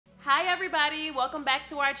Hi everybody, welcome back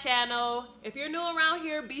to our channel. If you're new around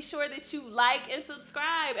here, be sure that you like and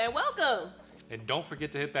subscribe, and welcome. And don't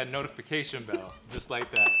forget to hit that notification bell, just like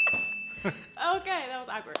that. Okay, that was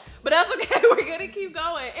awkward, but that's okay. We're gonna keep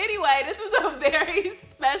going. Anyway, this is a very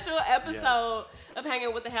special episode of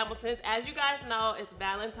Hanging with the Hamiltons. As you guys know, it's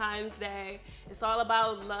Valentine's Day. It's all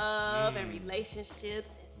about love and relationships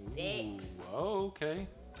and sex. Oh, okay.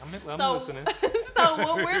 I'm listening. So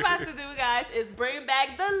what we're about to do, guys, is bring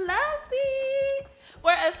back the love seat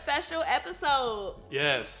for a special episode.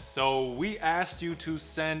 Yes, so we asked you to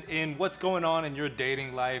send in what's going on in your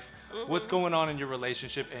dating life, what's going on in your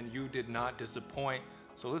relationship, and you did not disappoint.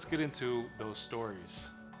 So let's get into those stories.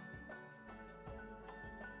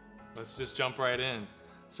 Let's just jump right in.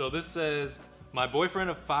 So this says, my boyfriend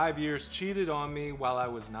of 5 years cheated on me while I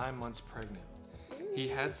was 9 months pregnant. He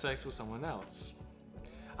had sex with someone else.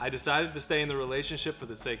 I decided to stay in the relationship for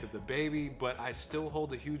the sake of the baby, but I still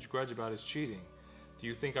hold a huge grudge about his cheating. Do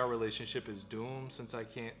you think our relationship is doomed since I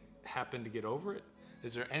can't happen to get over it?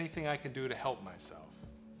 Is there anything I can do to help myself?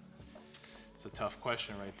 It's a tough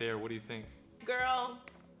question right there. What do you think? Girl,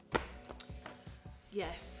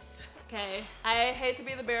 yes. Okay, I hate to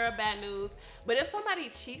be the bearer of bad news, but if somebody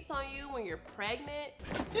cheats on you when you're pregnant,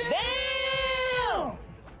 damn!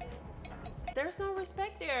 There's no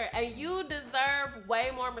respect there, and you deserve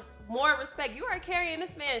way more respect. You are carrying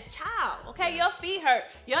this man's child, okay? Your feet hurt,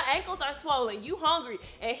 your ankles are swollen, you hungry,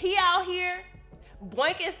 and he out here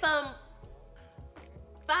boinking some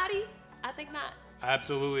thotty? I think not. I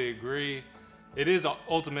absolutely agree. It is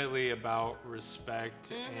ultimately about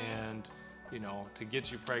respect and, you know, to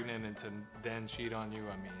get you pregnant and to then cheat on you.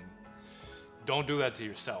 I mean, don't do that to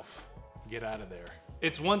yourself. Get out of there.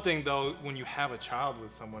 It's one thing though, when you have a child with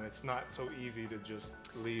someone, it's not so easy to just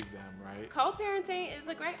leave them, right? Co-parenting is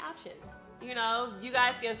a great option. You know, you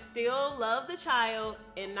guys can still love the child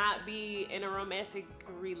and not be in a romantic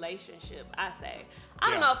relationship, I say. I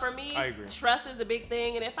don't know, for me, trust is a big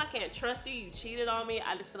thing, and if I can't trust you, you cheated on me,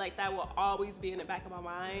 I just feel like that will always be in the back of my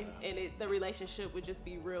mind, and the relationship would just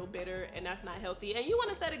be real bitter, and that's not healthy. And you want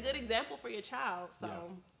to set a good example for your child, so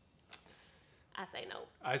I say no.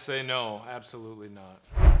 I say no, absolutely not.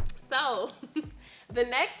 So, the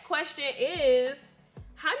next question is,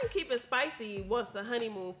 how do you keep it spicy once the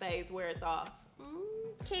honeymoon phase wears off?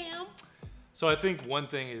 Cam? So I think one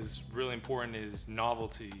thing is really important is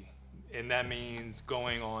novelty. And that means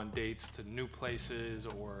going on dates to new places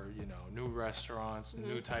or, you know, new restaurants,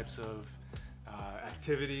 new types of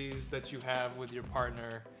activities that you have with your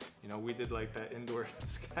partner. You know, we did like that indoor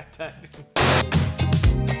skydiving.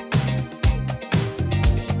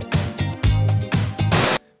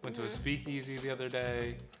 Went to a speakeasy the other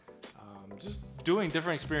day. Just doing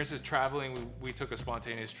different experiences, traveling. We took a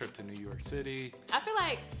spontaneous trip to New York City. I feel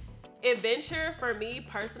like adventure for me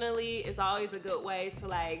personally is always a good way to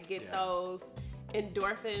like get those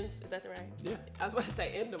endorphins. Is that the right? Yeah. I was about to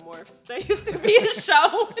say endomorphs. That used to be a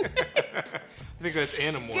show. I think that's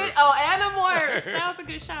Animorphs. Animorphs. That was a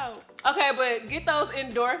good show. Okay, but get those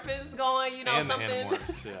endorphins going, you know, and something. The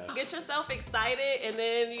Animorphs, yeah. Get yourself excited and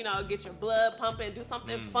then, you know, get your blood pumping, do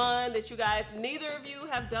something fun that you guys, neither of you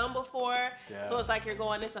have done before. Yeah. So it's like you're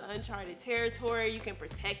going into uncharted territory. You can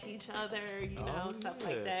protect each other, you know, stuff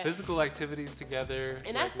like that. Physical activities together.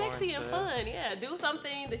 And that's sexy and fun, yeah. Do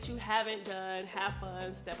something that you haven't done, have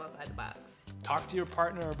fun, step outside the box. Talk to your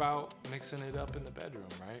partner about mixing it up in the bedroom,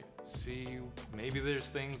 right? See, maybe there's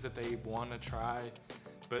things that they want to try,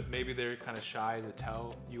 but maybe they're kind of shy to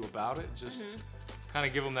tell you about it. Just kind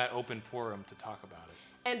of give them that open forum to talk about it.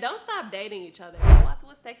 And don't stop dating each other. Go out to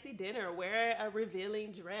a sexy dinner, wear a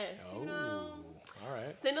revealing dress, you know? All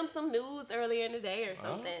right. Send them some nudes earlier in the day or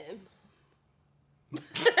something.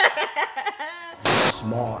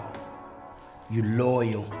 Smart, you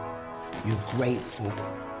loyal, you're grateful.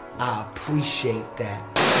 I appreciate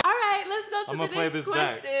that. All right, let's go to the next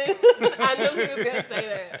question. I knew he was gonna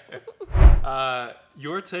say that.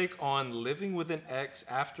 Your take on living with an ex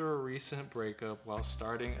after a recent breakup while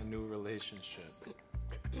starting a new relationship.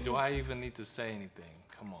 Do I even need to say anything?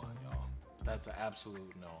 Come on, y'all. That's an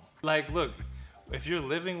absolute no. Like, look, if you're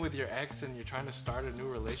living with your ex and you're trying to start a new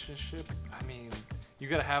relationship, I mean, you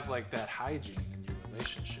gotta have like that hygiene in your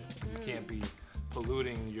relationship. You can't be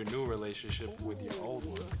polluting your new relationship with your old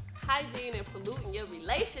one. Hygiene and polluting your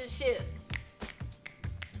relationship.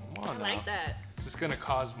 Come on, I like that. It's just gonna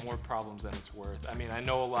cause more problems than it's worth. I mean, I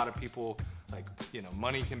know a lot of people, like, you know,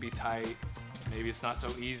 money can be tight. Maybe it's not so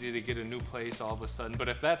easy to get a new place all of a sudden. But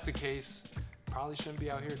if that's the case, probably shouldn't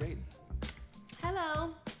be out here dating.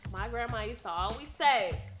 Hello. My grandma used to always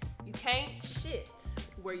say, you can't shit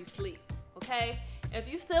where you sleep, okay? If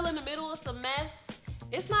you're still in the middle of some mess,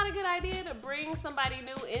 it's not a good good idea to bring somebody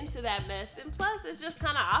new into that mess. And plus, it's just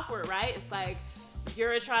kind of awkward, right? It's like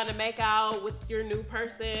you're trying to make out with your new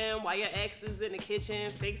person while your ex is in the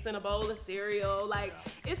kitchen fixing a bowl of cereal. Like,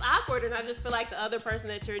 it's awkward, and I just feel like the other person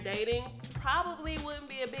that you're dating probably wouldn't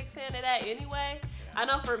be a big fan of that anyway. I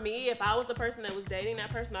know for me, if I was the person that was dating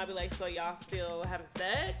that person, I'd be like, so y'all still having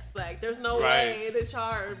sex? Like, there's no way that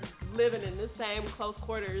y'all are living in the same close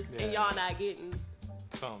quarters and y'all not getting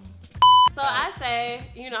some. So I say,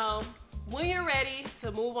 you know, when you're ready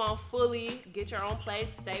to move on fully, get your own place,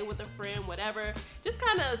 stay with a friend, whatever, just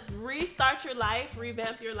kind of restart your life,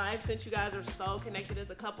 revamp your life since you guys are so connected as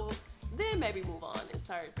a couple, then maybe move on and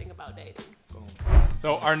start thinking about dating. Boom.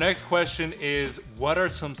 So our next question is, what are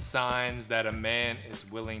some signs that a man is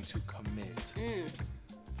willing to commit?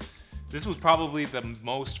 This was probably the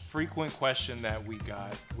most frequent question that we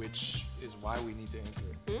got, which is why we need to answer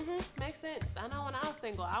it. Makes sense. I know when I was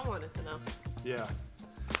single, I wanted to know. Yeah.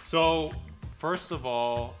 So first of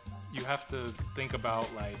all, you have to think about,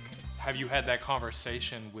 like, have you had that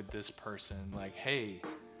conversation with this person? Like, hey,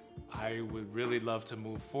 I would really love to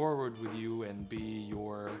move forward with you and be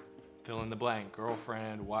your fill in the blank,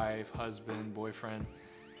 girlfriend, wife, husband, boyfriend.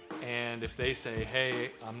 And if they say,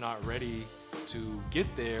 hey, I'm not ready to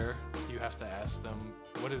get there, you have to ask them,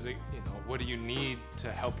 what is it, you know, what do you need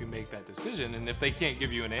to help you make that decision? And if they can't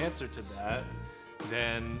give you an answer to that,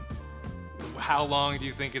 then how long do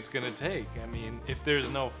you think it's gonna take? I mean, if there's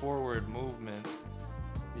no forward movement,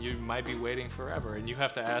 you might be waiting forever. And you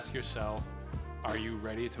have to ask yourself, are you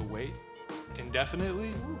ready to wait indefinitely?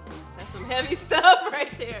 Ooh, that's some heavy stuff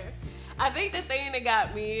right there. I think the thing that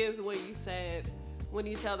got me is when you said, when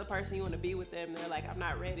you tell the person you want to be with them, they're like, I'm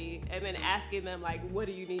not ready. And then asking them, like, what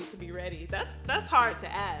do you need to be ready? That's hard to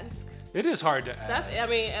ask. It is hard to ask. I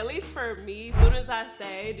mean, at least for me, as soon as I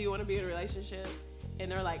say, do you want to be in a relationship? And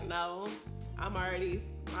they're like, no,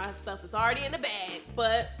 my stuff is already in the bag.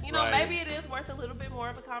 But, you know, maybe it is worth a little bit more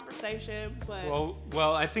of a conversation. But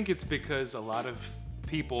Well, I think it's because a lot of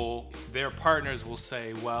people, their partners will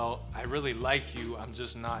say, well, I really like you, I'm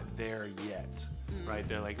just not there yet, right?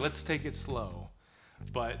 They're like, let's take it slow.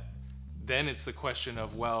 But then it's the question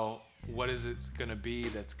of, well, what is it gonna be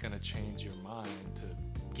that's gonna change your mind to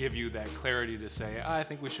give you that clarity to say, I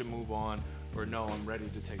think we should move on, or no, I'm ready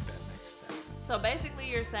to take that next step. So basically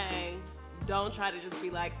you're saying, don't try to just be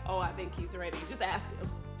like, oh, I think he's ready. Just ask him.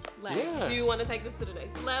 Like, do you want to take this to the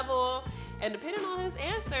next level? And depending on his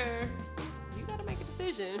answer, you got to make a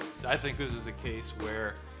decision. I think this is a case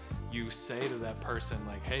where you say to that person,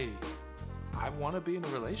 like, hey, I want to be in a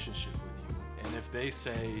relationship with you. And if they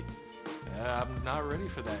say, I'm not ready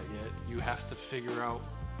for that yet, you have to figure out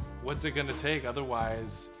what's it going to take.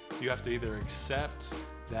 Otherwise, you have to either accept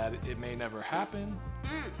that it may never happen,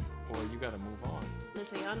 or you got to move on.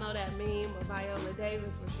 Listen, y'all know that meme of Viola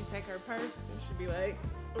Davis where she take her purse and she be like,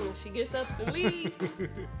 she gets up and leaves.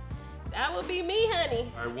 That would be me, honey.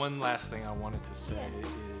 All right, one last thing I wanted to say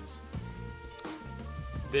is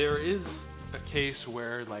there is a case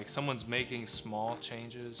where, like, someone's making small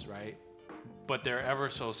changes, right? But they're ever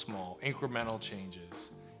so small, incremental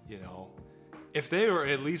changes, you know. If they were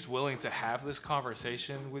at least willing to have this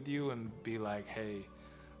conversation with you and be like, hey,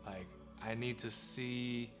 like, I need to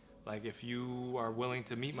see, like, if you are willing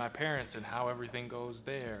to meet my parents and how everything goes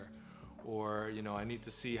there, or, you know, I need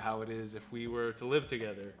to see how it is if we were to live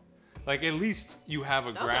together. Like, at least you have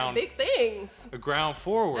a Those ground. Are big things. A ground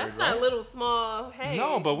forward. That's right? not little small. Hey.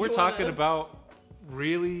 No, but we're talking about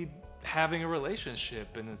really having a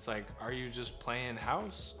relationship, and it's like, are you just playing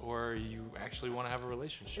house, or you actually want to have a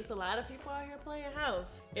relationship? There's a lot of people out here playing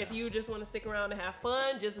house. If you just want to stick around and have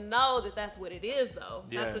fun, just know that that's what it is, though.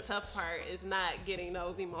 That's the tough part, is not getting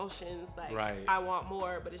those emotions like, I want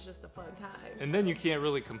more, but it's just a fun time. And then you can't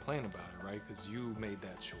really complain about it, right? Because you made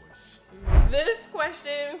that choice. This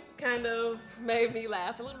question kind of made me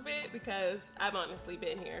laugh a little bit because I've honestly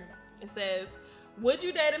been here. It says, would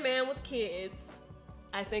you date a man with kids?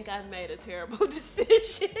 I think I've made a terrible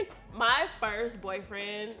decision. My first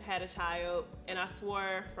boyfriend had a child, and I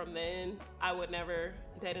swore from then I would never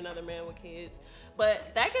date another man with kids.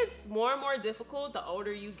 But that gets more and more difficult the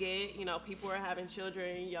older you get. You know, people are having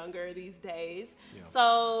children younger these days. Yeah.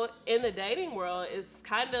 So in the dating world, it's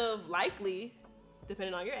kind of likely,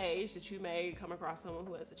 depending on your age, that you may come across someone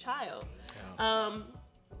who has a child. Yeah.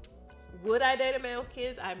 Would I date a man with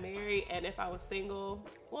kids? I'm married, and if I was single,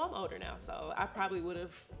 well, I'm older now, so I probably would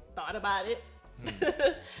have thought about it.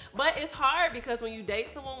 But it's hard because when you date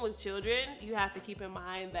someone with children, you have to keep in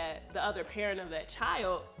mind that the other parent of that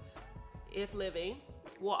child, if living,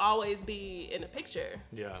 will always be in the picture.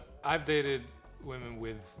 Yeah, I've dated women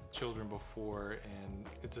with children before, and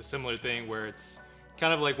it's a similar thing where it's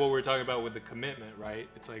kind of like what we're talking about with the commitment, right?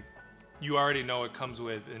 It's like you already know it comes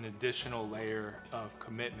with an additional layer of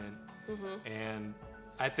commitment. And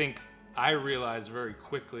I think I realized very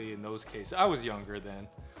quickly in those cases, I was younger then,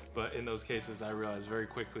 but in those cases I realized very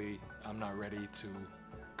quickly I'm not ready to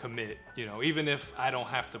commit. You know, even if I don't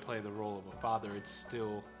have to play the role of a father, it's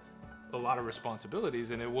still a lot of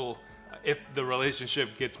responsibilities, and it will, if the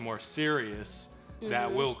relationship gets more serious,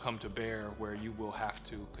 that will come to bear where you will have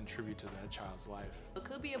to contribute to that child's life. It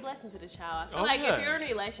could be a blessing to the child. I feel like if you're in a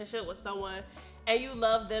relationship with someone and you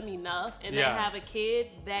love them enough and they have a kid,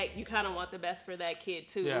 that you kind of want the best for that kid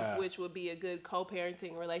too, which would be a good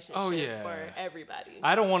co-parenting relationship for everybody.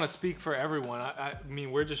 I don't want to speak for everyone. I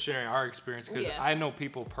mean, we're just sharing our experience because I know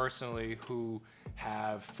people personally who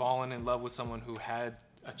have fallen in love with someone who had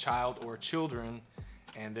a child or children,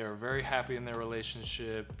 and they're very happy in their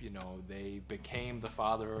relationship. You know, they became the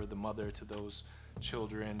father or the mother to those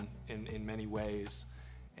children in many ways,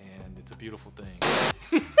 and it's a beautiful thing.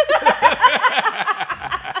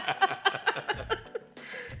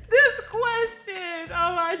 This question,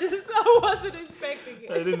 I wasn't expecting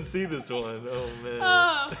it. I didn't see this one. Oh man.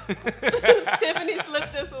 Tiffany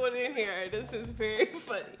slipped this one in here. This is very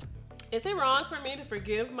funny. Is it wrong for me to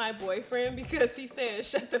forgive my boyfriend because he said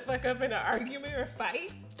shut the fuck up in an argument or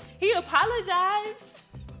fight? He apologized.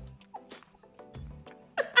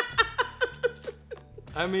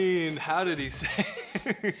 I mean, how did he say?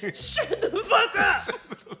 Shut the fuck up.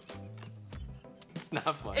 It's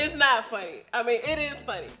not funny. It's not funny. I mean, it is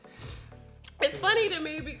funny. It's funny to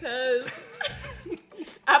me because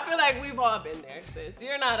I feel like we've all been there, sis.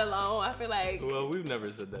 You're not alone. I feel like... Well, we've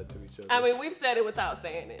never said that to each other. I mean, we've said it without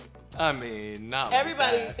saying it. I mean, not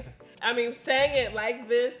everybody. Like that. I mean, saying it like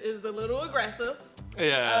this is a little aggressive.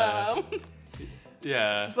 Yeah.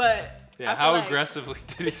 Yeah. But yeah. How aggressively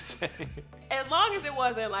did he say? As long as it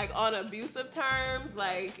wasn't like on abusive terms,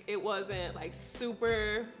 like it wasn't like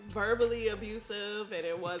super verbally abusive, and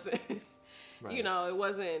it wasn't, you know, it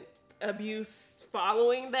wasn't abuse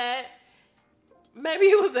following that. Maybe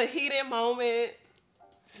it was a heated moment.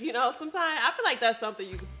 You know, sometimes I feel like that's something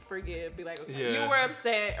you can forgive. Be like, okay, you were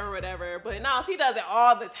upset or whatever. But now if he does it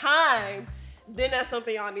all the time, then that's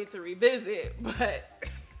something y'all need to revisit. But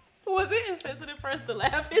was it insensitive for us to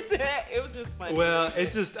laugh into that? It was just funny. Well,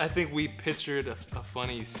 it just, I think we pictured a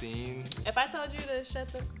funny scene. If I told you to shut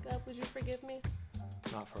the fuck up, would you forgive me?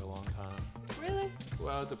 Not for a long time. Really?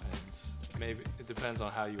 Well, it depends. Maybe it depends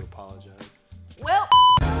on how you apologize. Well,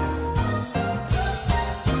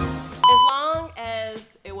 as long as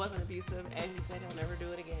it wasn't abusive and he said he'll never do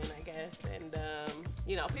it again, I guess. And,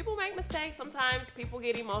 you know, people make mistakes. Sometimes people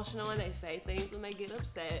get emotional and they say things when they get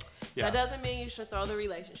upset. Yeah. That doesn't mean you should throw the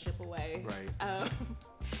relationship away. Right.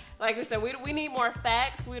 Like we said, we need more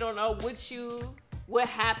facts. We don't know what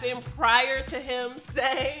happened prior to him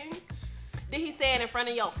saying. Did he say it in front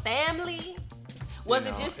of your family? Was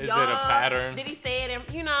it just y'all? Is it a pattern? Did he say it in,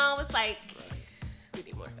 you know, it's like, we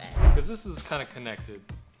need more facts. Because this is kind of connected.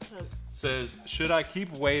 It says, should I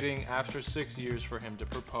keep waiting after 6 years for him to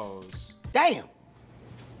propose? Damn.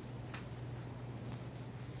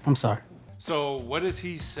 I'm sorry. So what does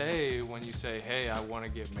he say when you say, hey, I want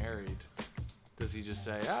to get married? Does he just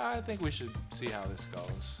say, I think we should see how this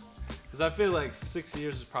goes? Because I feel like 6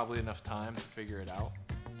 years is probably enough time to figure it out.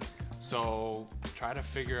 So try to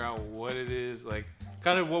figure out what it is, like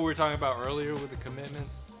kind of what we were talking about earlier with the commitment.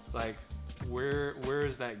 Like where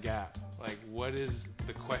is that gap? Like what is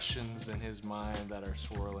the questions in his mind that are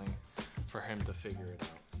swirling for him to figure it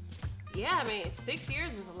out? Yeah, I mean, 6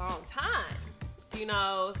 years is a long time. You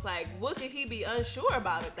know, it's like, what could he be unsure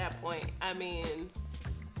about at that point? I mean,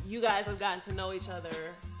 you guys have gotten to know each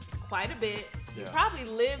other quite a bit. You probably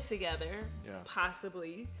live together,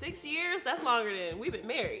 possibly. 6 years, that's longer than we've been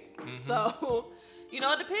married. Mm-hmm. So, you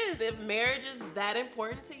know, it depends. If marriage is that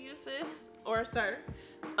important to you, sis, or sir,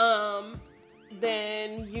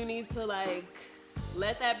 then you need to, like,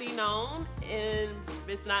 let that be known. And if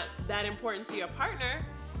it's not that important to your partner,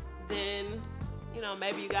 then, you know,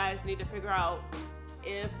 maybe you guys need to figure out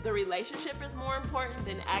if the relationship is more important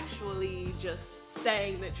than actually just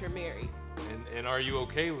saying that you're married. And are you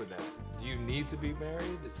okay with that? Do you need to be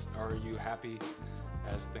married? Are you happy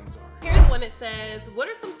as things are? Here's one that says, what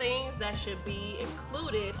are some things that should be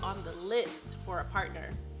included on the list for a partner?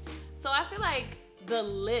 So I feel like the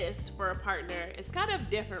list for a partner is kind of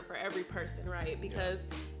different for every person, right? Because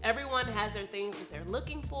everyone has their things that they're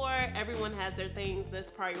looking for. Everyone has their things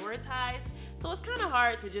that's prioritized. So it's kind of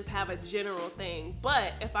hard to just have a general thing.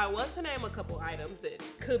 But if I was to name a couple items that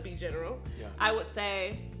could be general, I would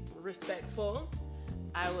say respectful.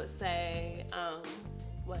 I would say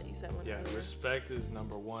What you said? Yeah, respect is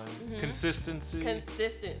number one. Consistency.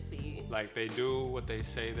 Consistency. Like they do what they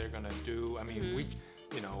say they're gonna do. I mean,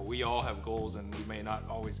 we all have goals and we may not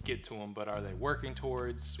always get to them, but are they working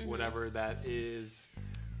towards whatever that is?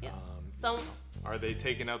 Yeah. Are they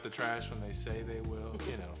taking out the trash when they say they will?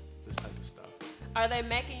 You know, this type of stuff. Are they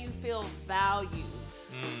making you feel valued?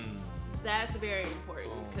 That's very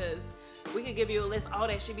important because we could give you a list. Oh,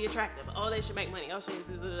 they should be attractive. Oh, they should make money. Oh,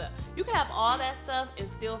 you can have all that stuff and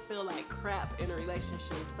still feel like crap in a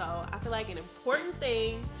relationship. So I feel like an important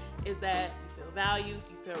thing is that you feel valued,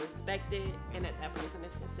 you feel respected, and that person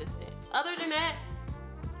is consistent. Other than that,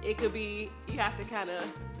 it could be you have to kind of,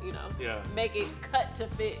 make it cut to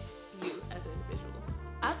fit you as an individual.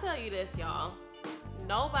 I'll tell you this, y'all.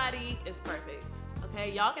 Nobody is perfect,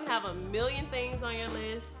 okay? Y'all can have a million things on your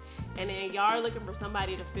list, and then y'all are looking for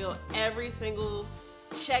somebody to fill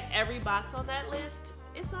check every box on that list.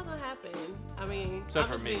 It's not gonna happen. I mean, except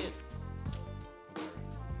for me.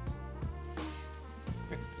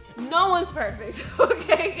 No one's perfect,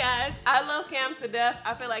 okay, guys? I love Cam to death.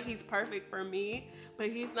 I feel like he's perfect for me, but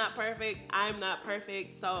he's not perfect. I'm not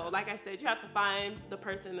perfect. So, like I said, you have to find the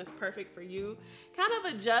person that's perfect for you. Kind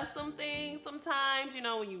of adjust some things sometimes.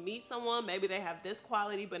 When you meet someone, maybe they have this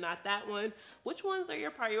quality, but not that one. Which ones are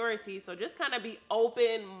your priorities? So just kind of be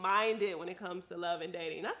open-minded when it comes to love and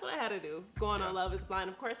dating. That's what I had to do, going on Love is Blind.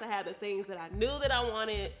 Of course, I had the things that I knew that I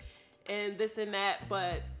wanted and this and that,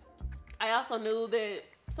 but I also knew that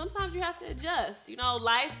sometimes you have to adjust.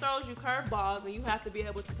 Life throws you curveballs and you have to be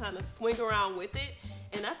able to kind of swing around with it.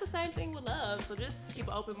 And that's the same thing with love. So just keep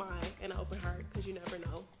an open mind and an open heart because you never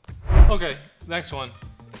know. Okay, next one.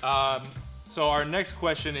 So our next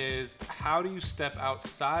question is, how do you step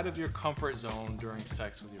outside of your comfort zone during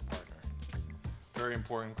sex with your partner? Very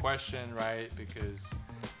important question, right? Because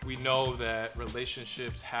we know that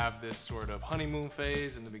relationships have this sort of honeymoon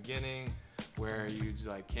phase in the beginning where you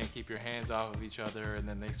can't keep your hands off of each other, and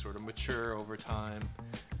then they sort of mature over time.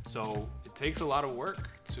 So it takes a lot of work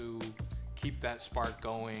to keep that spark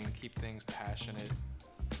going, keep things passionate.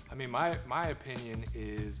 I mean, my opinion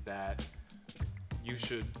is that you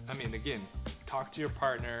should, again, talk to your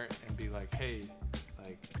partner and be like, hey,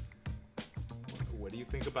 what do you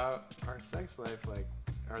think about our sex life?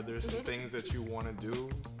 Are there some things that you want to do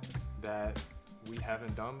that we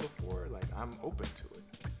haven't done before? I'm open to it.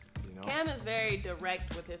 Cam is very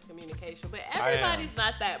direct with his communication, but everybody's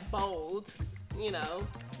not that bold. Kind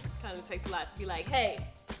of takes a lot to be like, hey,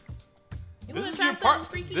 this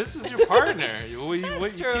is your partner. You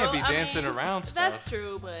can't be dancing around stuff. That's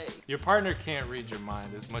true, but your partner can't read your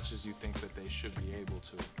mind as much as you think that they should be able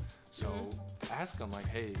to. So ask them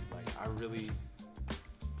hey, I really,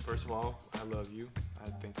 first of all, I love you. I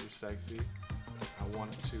think you're sexy. I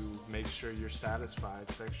want to make sure you're satisfied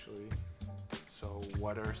sexually. So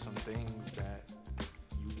what are some things that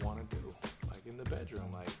you want to do, in the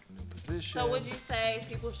bedroom, new positions? So would you say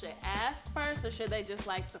people should ask first, or should they just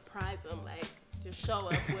surprise them, just show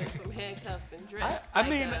up with some handcuffs and dress?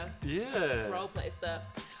 Role play stuff.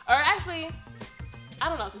 Or actually, I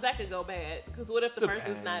don't know, because that could go bad. Because what if the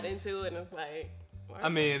person's not into it and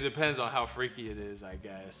it's it depends on how freaky it is, I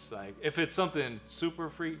guess. If it's something super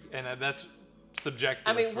freaky, and that's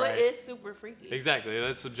subjective. What is super freaky? Exactly,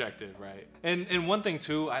 that's subjective, right? And one thing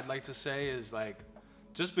too I'd like to say is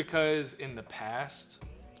just because in the past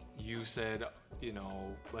you said,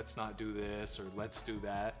 let's not do this or let's do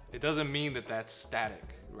that, it doesn't mean that that's static,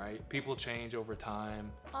 right? People change over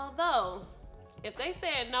time. Although, if they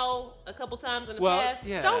said no a couple times in the past,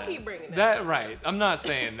 don't keep bringing that up. Right. I'm not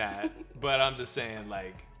saying that, but I'm just saying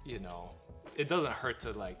it doesn't hurt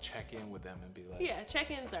to check in with them and be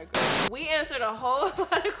check-ins are great. We answered a whole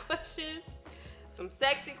lot of questions, some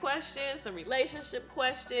sexy questions, some relationship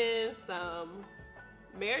questions, some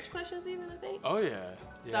marriage questions even, I think. Oh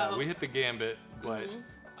yeah, we hit the gambit, but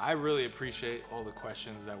I really appreciate all the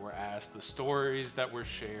questions that were asked, the stories that were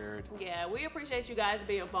shared. Yeah, we appreciate you guys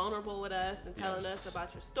being vulnerable with us and telling us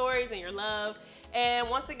about your stories and your love. And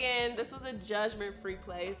once again, this was a judgment-free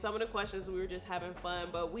place. Some of the questions, we were just having fun,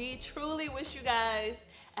 but we truly wish you guys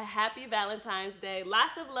a happy Valentine's Day.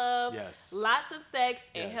 Lots of love, lots of sex,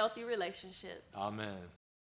 and healthy relationships. Amen.